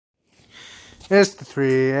It's the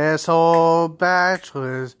three asshole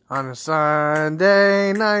bachelors on a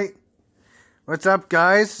Sunday night. What's up,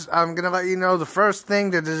 guys? I'm gonna let you know the first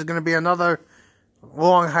thing that there's gonna be another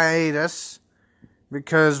long hiatus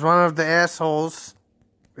because one of the assholes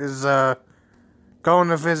is going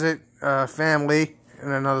to visit family in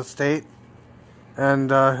another state,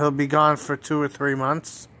 and he'll be gone for 2 or 3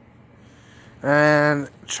 months. And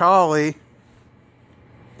Charlie,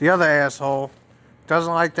 the other asshole,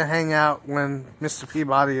 doesn't like to hang out when Mr.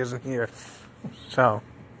 Peabody isn't here. So,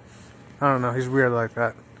 I don't know, he's weird like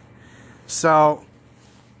that. So,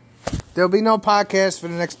 there'll be no podcast for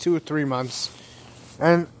the next 2 or 3 months.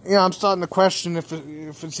 And, you know, I'm starting to question if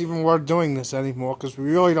it's even worth doing this anymore, because we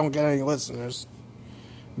really don't get any listeners.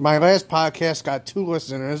 My last podcast got 2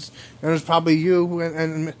 listeners, and it was probably you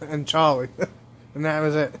and Charlie. And that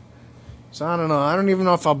was it. So, I don't know. I don't even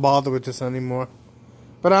know if I'll bother with this anymore.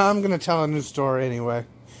 But I'm going to tell a new story anyway.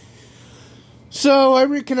 So, I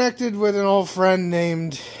reconnected with an old friend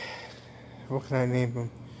named... What can I name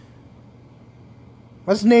him?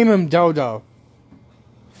 Let's name him Dodo.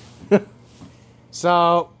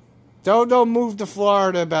 So, Dodo moved to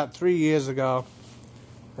Florida about 3 years ago.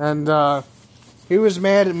 And he was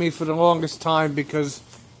mad at me for the longest time because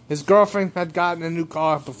his girlfriend had gotten a new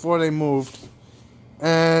car before they moved.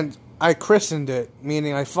 And I christened it,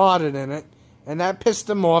 meaning I farted in it. And that pissed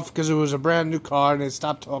him off because it was a brand new car and they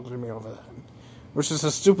stopped talking to me over that. Which is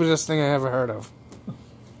the stupidest thing I ever heard of.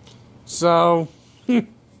 So,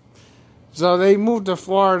 so they moved to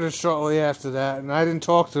Florida shortly after that, and I didn't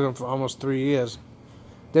talk to them for almost 3 years.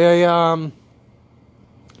 They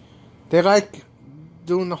like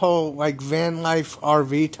doing the whole, like, van life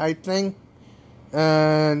RV type thing.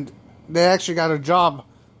 And they actually got a job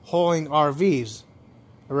hauling RVs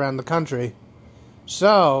around the country.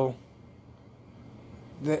 So,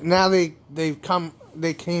 now they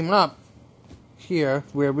came up here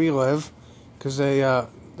where we live because they had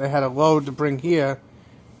a load to bring here,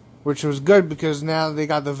 which was good because now they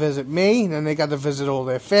got to visit me and then they got to visit all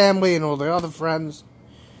their family and all their other friends.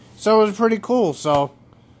 So it was pretty cool. So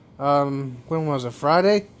when was it?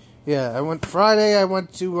 Friday? Yeah, I went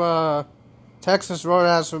to Texas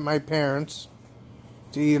Roadhouse with my parents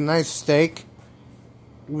to eat a nice steak.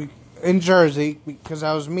 In Jersey because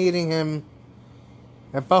I was meeting him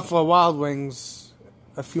at Buffalo Wild Wings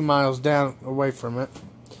a few miles down away from it.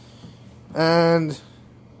 And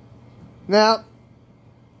now,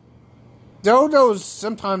 Dodo's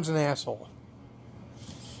sometimes an asshole.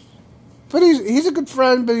 But he's a good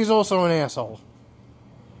friend, but he's also an asshole.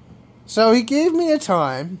 So he gave me a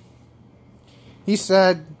time. He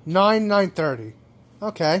said 9:30.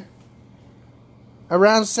 Okay.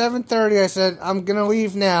 Around 7:30, I said, I'm going to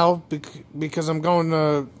leave now because I'm going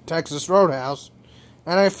to Texas Roadhouse.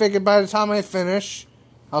 And I figured by the time I finish,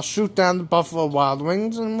 I'll shoot down the Buffalo Wild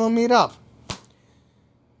Wings and we'll meet up.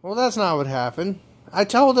 Well, that's not what happened. I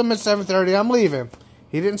told him at 7:30 I'm leaving.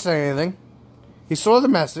 He didn't say anything. He saw the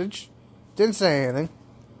message. Didn't say anything.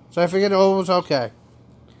 So I figured it was okay.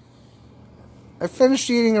 I finished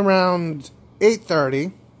eating around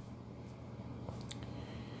 8:30.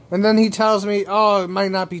 And then he tells me, oh, it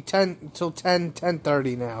might not be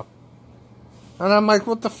 10:30 now. And I'm like,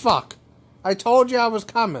 what the fuck? I told you I was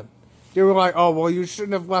coming. They were like, oh, well, you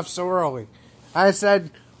shouldn't have left so early. I said,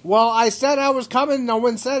 well, I said I was coming. No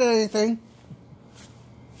one said anything.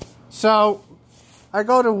 So, I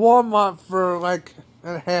go to Walmart for like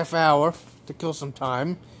a half hour to kill some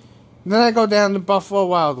time. And then I go down to Buffalo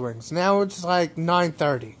Wild Wings. Now it's like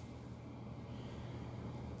 9:30.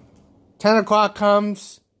 10 o'clock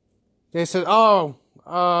comes. They said, oh,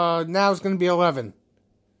 now it's going to be 11.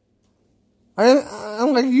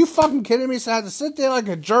 I'm like, are you fucking kidding me? So I had to sit there like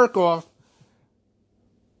a jerk off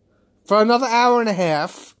for another hour and a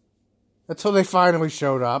half until they finally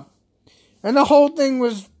showed up. And the whole thing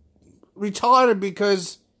was retarded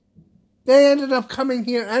because they ended up coming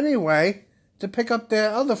here anyway to pick up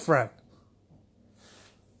their other friend.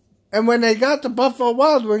 And when they got to Buffalo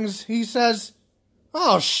Wild Wings, he says,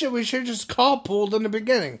 oh shit, we should have just carpooled in the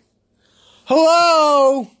beginning.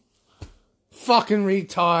 Hello? Fucking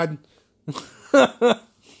retard.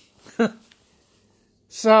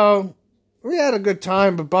 So, we had a good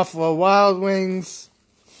time at Buffalo Wild Wings.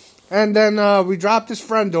 And then we dropped his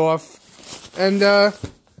friend off. And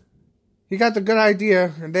he got the good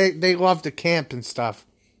idea. And they love to camp and stuff.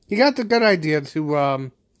 He got the good idea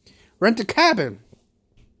to rent a cabin.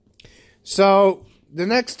 So, the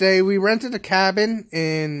next day we rented a cabin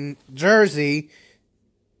in Jersey.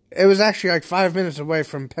 It was actually like 5 minutes away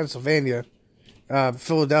from Pennsylvania.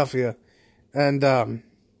 Philadelphia. And it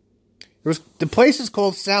was the place is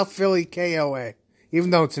called South Philly KOA. even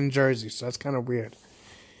though it's in Jersey, so that's kind of weird.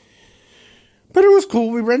 But it was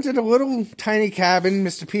cool. We rented a little tiny cabin.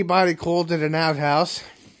 Mr. Peabody called it an outhouse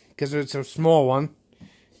because it's a small one.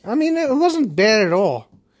 I mean, it wasn't bad at all.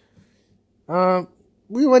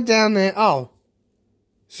 We went down there. Oh,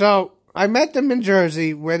 so I met them in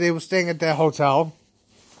Jersey where they were staying at their hotel.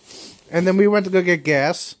 And then we went to go get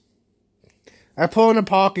gas. I pulled in a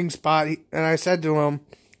parking spot and I said to him,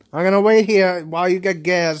 I'm going to wait here while you get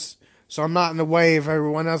gas so I'm not in the way of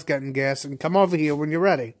everyone else getting gas, and come over here when you're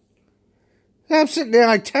ready. And I'm sitting there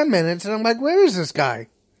like 10 minutes and I'm like, where is this guy?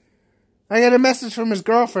 I get a message from his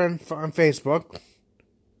girlfriend on Facebook.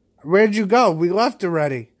 Where'd you go? We left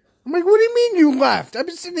already. I'm like, what do you mean you left? I've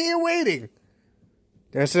been sitting here waiting.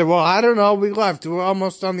 They said, well, I don't know. We left. We're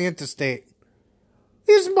almost on the interstate.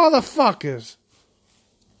 These motherfuckers.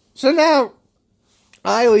 So now,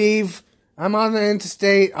 I leave. I'm on the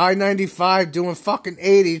interstate, I-95, doing fucking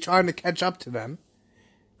 80, trying to catch up to them.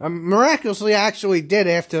 Miraculously, I actually did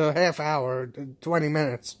after a half hour, 20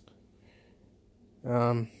 minutes.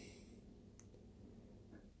 And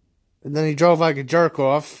then he drove like a jerk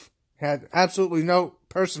off. Had absolutely no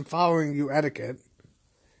person following you etiquette.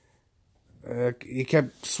 He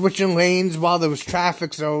kept switching lanes while there was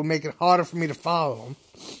traffic, so it would make it harder for me to follow him.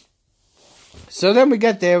 So then we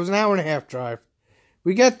get there. It was an hour and a half drive.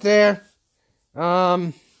 We get there.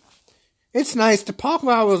 It's nice. The parking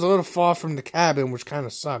lot was a little far from the cabin, which kind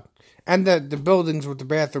of sucked. And the buildings with the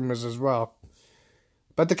bathroom is as well.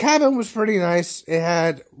 But the cabin was pretty nice. It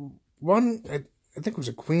had one, I think it was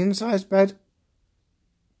a queen-size bed.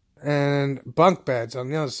 And bunk beds on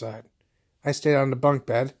the other side. I stayed on the bunk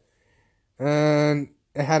bed. And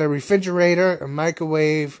it had a refrigerator, a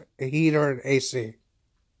microwave, a heater, and AC.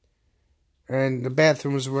 And the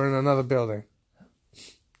bathrooms were in another building.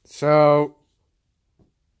 So,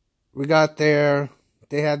 we got there.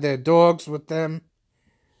 They had their dogs with them.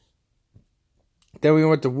 Then we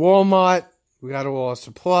went to Walmart. We got all our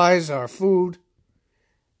supplies, our food.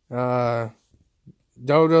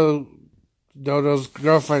 Dodo's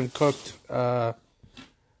girlfriend cooked. It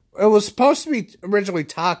was supposed to be originally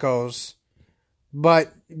tacos,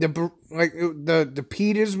 but the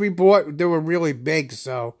pitas we bought, they were really big,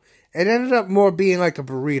 so it ended up more being like a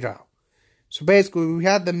burrito. So basically, we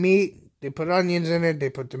had the meat. They put onions in it. They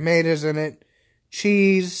put tomatoes in it,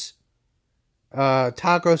 cheese,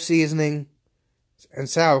 taco seasoning, and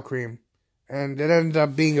sour cream. And it ended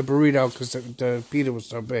up being a burrito because the pita was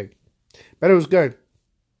so big. But it was good.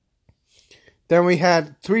 Then we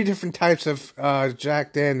had 3 different types of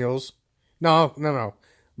Jack Daniels. No.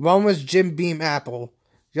 One was Jim Beam Apple.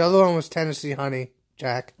 The other one was Tennessee Honey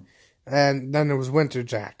Jack. And then there was Winter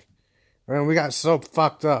Jack. And we got so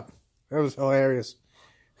fucked up. It was hilarious.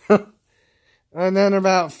 And then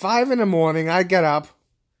about 5 in the morning, I get up.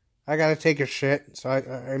 I gotta take a shit. So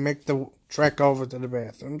I make the trek over to the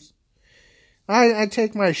bathrooms. I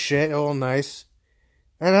take my shit, all nice.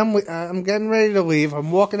 And I'm getting ready to leave.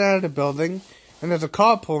 I'm walking out of the building. And there's a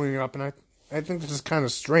car pulling up. And I think this is kind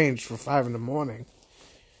of strange for 5 in the morning.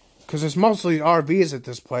 Because there's mostly RVs at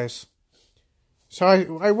this place. So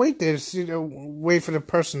I wait there to wait for the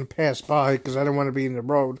person to pass by. Because I don't want to be in the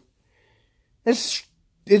road. It's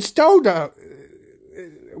Dodo.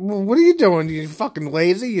 What are you doing? You fucking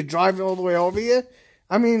lazy? You driving all the way over here?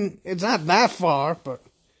 I mean, it's not that far, but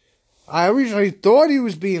I originally thought he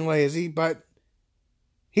was being lazy, but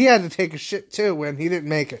he had to take a shit too when he didn't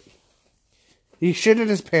make it. He shitted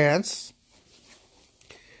his pants,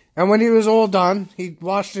 and when he was all done, he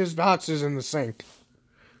washed his boxes in the sink.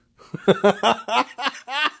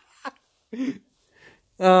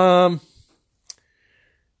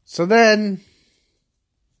 So then,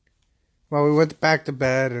 well, we went back to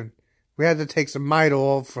bed, and we had to take some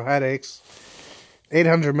Midol for headaches.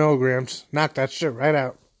 800 milligrams. Knocked that shit right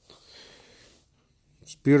out.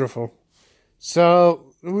 It's beautiful.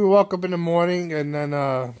 So, we woke up in the morning, and then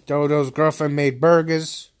Dodo's girlfriend made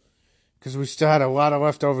burgers, because we still had a lot of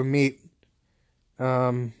leftover meat.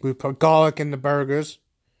 We put garlic in the burgers,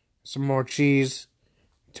 some more cheese,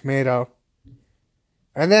 tomato.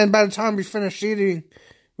 And then by the time we finished eating,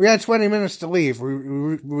 we had 20 minutes to leave.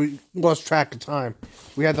 We lost track of time.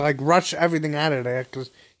 We had to rush everything out of there because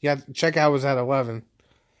checkout was at 11.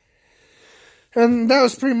 And that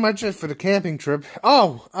was pretty much it for the camping trip.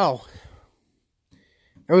 Oh.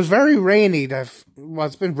 It was very rainy. It's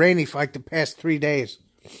been rainy for the past 3 days.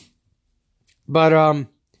 But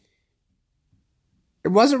it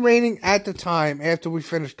wasn't raining at the time after we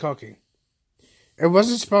finished cooking. It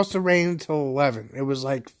wasn't supposed to rain until 11. It was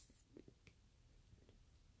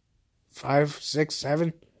 5, 6,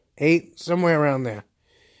 7, 8, somewhere around there.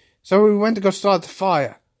 So we went to go start the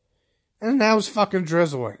fire. And now it's fucking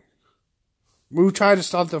drizzling. We tried to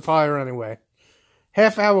start the fire anyway.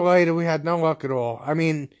 Half hour later, we had no luck at all. I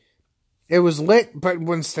mean, it was lit, but it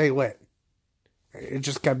wouldn't stay lit. It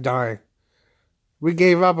just kept dying. We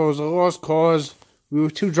gave up. It was a lost cause. We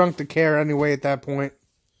were too drunk to care anyway at that point.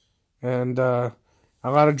 And a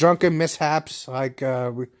lot of drunken mishaps. Like,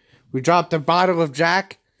 we dropped a bottle of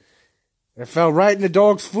Jack. It fell right in the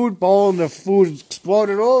dog's food bowl, and the food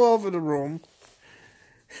exploded all over the room.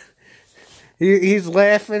 He's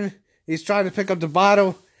laughing. He's trying to pick up the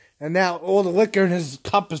bottle, and now all the liquor in his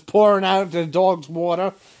cup is pouring out into the dog's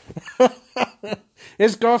water.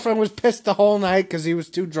 His girlfriend was pissed the whole night because he was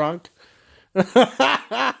too drunk.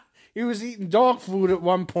 He was eating dog food at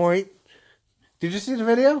one point. Did you see the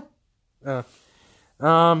video? But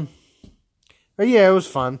yeah, it was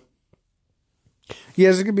fun. Yeah,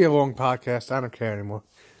 it's gonna be a long podcast. I don't care anymore.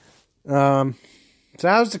 So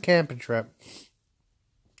that was the camping trip.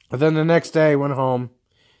 But then the next day, I went home.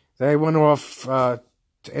 They went off to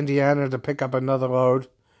Indiana to pick up another load,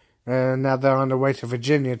 and now they're on their way to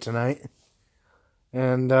Virginia tonight.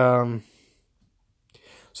 And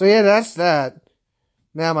so yeah, that's that.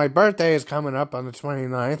 Now my birthday is coming up on the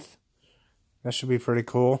 29th. That should be pretty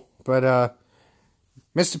cool. But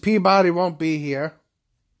Mr. Peabody won't be here.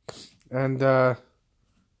 And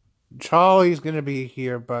Charlie's going to be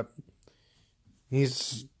here, but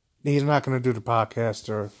he's not going to do the podcast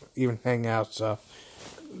or even hang out. So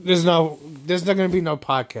there's not going to be no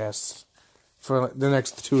podcasts for the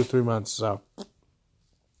next 2 or 3 months. So,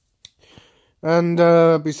 and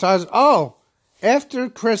besides, after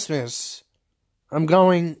Christmas, I'm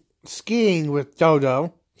going skiing with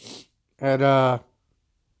Dodo at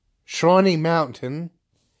Shawnee Mountain.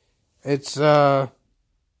 It's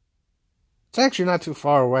actually not too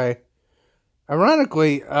far away.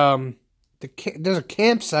 Ironically, there's a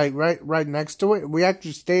campsite right next to it. We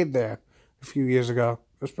actually stayed there a few years ago.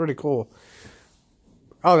 It was pretty cool.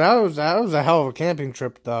 Oh, that was a hell of a camping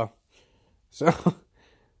trip, though. So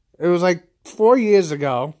it was like 4 years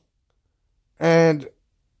ago, and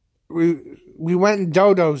we went in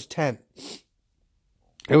Dodo's tent.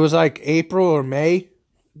 It was like April or May.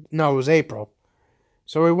 No, it was April.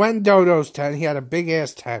 So we went in Dodo's tent. He had a big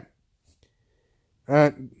ass tent.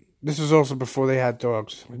 This was also before they had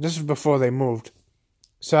dogs. This was before they moved.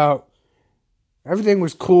 So everything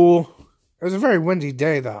was cool. It was a very windy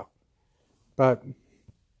day, though. But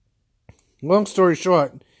long story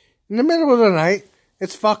short, in the middle of the night,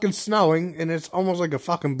 it's fucking snowing, and it's almost like a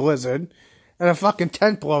fucking blizzard, and a fucking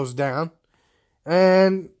tent blows down,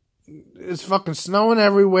 and it's fucking snowing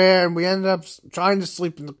everywhere, and we ended up trying to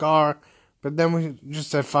sleep in the car, but then we just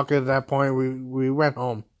said fuck it at that point. We went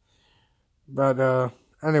home. But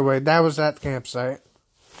anyway, that was that campsite.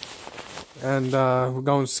 And we're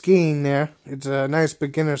going skiing there. It's a nice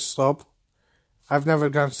beginner slope. I've never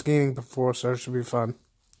gone skiing before, so it should be fun.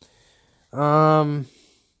 I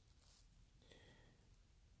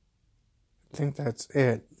think that's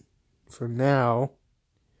it for now.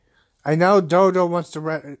 I know Dodo wants to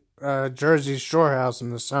rent Jersey Shore house in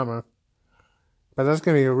the summer, but that's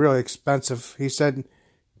going to be really expensive. He said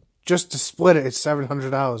just to split it, it's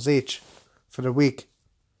 $700 each for the week.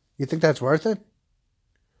 You think that's worth it?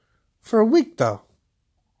 For a week, though.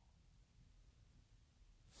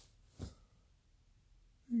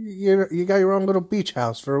 You got your own little beach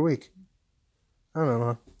house for a week. I don't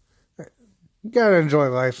know. You gotta enjoy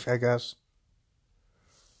life, I guess.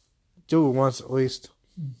 Do it once at least.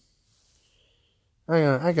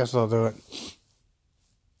 I guess I'll do it.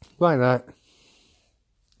 Why not?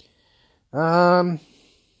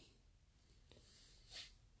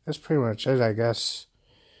 That's pretty much it, I guess.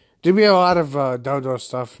 There'll be a lot of Dodo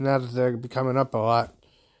stuff now that they're coming up a lot.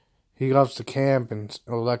 He loves to camp and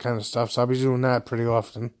all that kind of stuff, so I'll be doing that pretty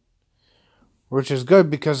often. Which is good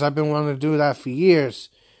because I've been wanting to do that for years.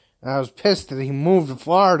 And I was pissed that he moved to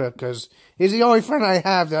Florida because he's the only friend I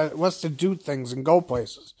have that wants to do things and go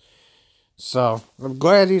places. So I'm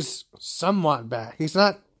glad he's somewhat back. He's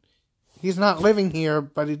not living here,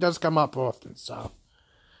 but he does come up often, so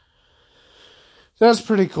that's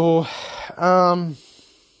pretty cool.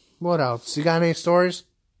 What else? You got any stories?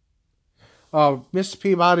 Oh, Mr.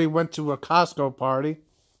 Peabody went to a Costco party.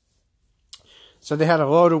 So they had a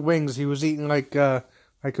load of wings. He was eating like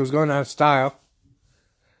it was going out of style.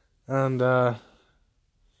 And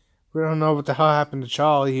we don't know what the hell happened to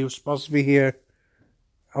Charlie. He was supposed to be here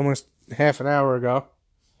almost half an hour ago.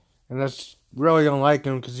 And that's really unlike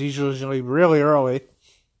him because he's usually really early.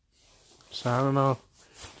 So I don't know.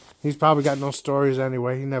 He's probably got no stories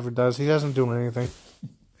anyway. He never does. He doesn't do anything.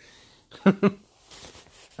 You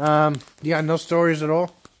got no stories at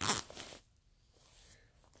all?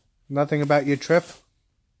 Nothing about your trip?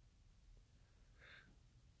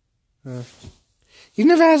 He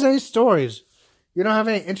never has any stories. You don't have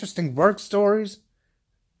any interesting work stories?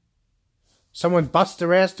 Someone bust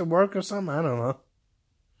their ass to work or something? I don't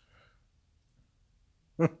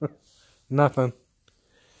know. Nothing.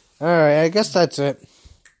 Alright, I guess that's it.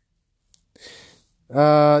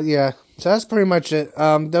 Yeah. So that's pretty much it.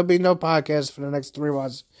 There'll be no podcast for the next 3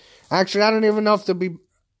 months. Actually, I don't even know if there'll be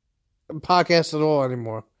a podcast at all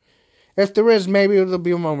anymore. If there is, maybe there'll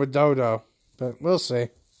be one with Dodo. But we'll see.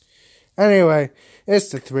 Anyway, it's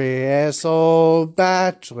the 3 asshole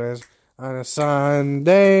bachelors on a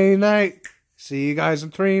Sunday night. See you guys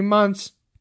in 3 months.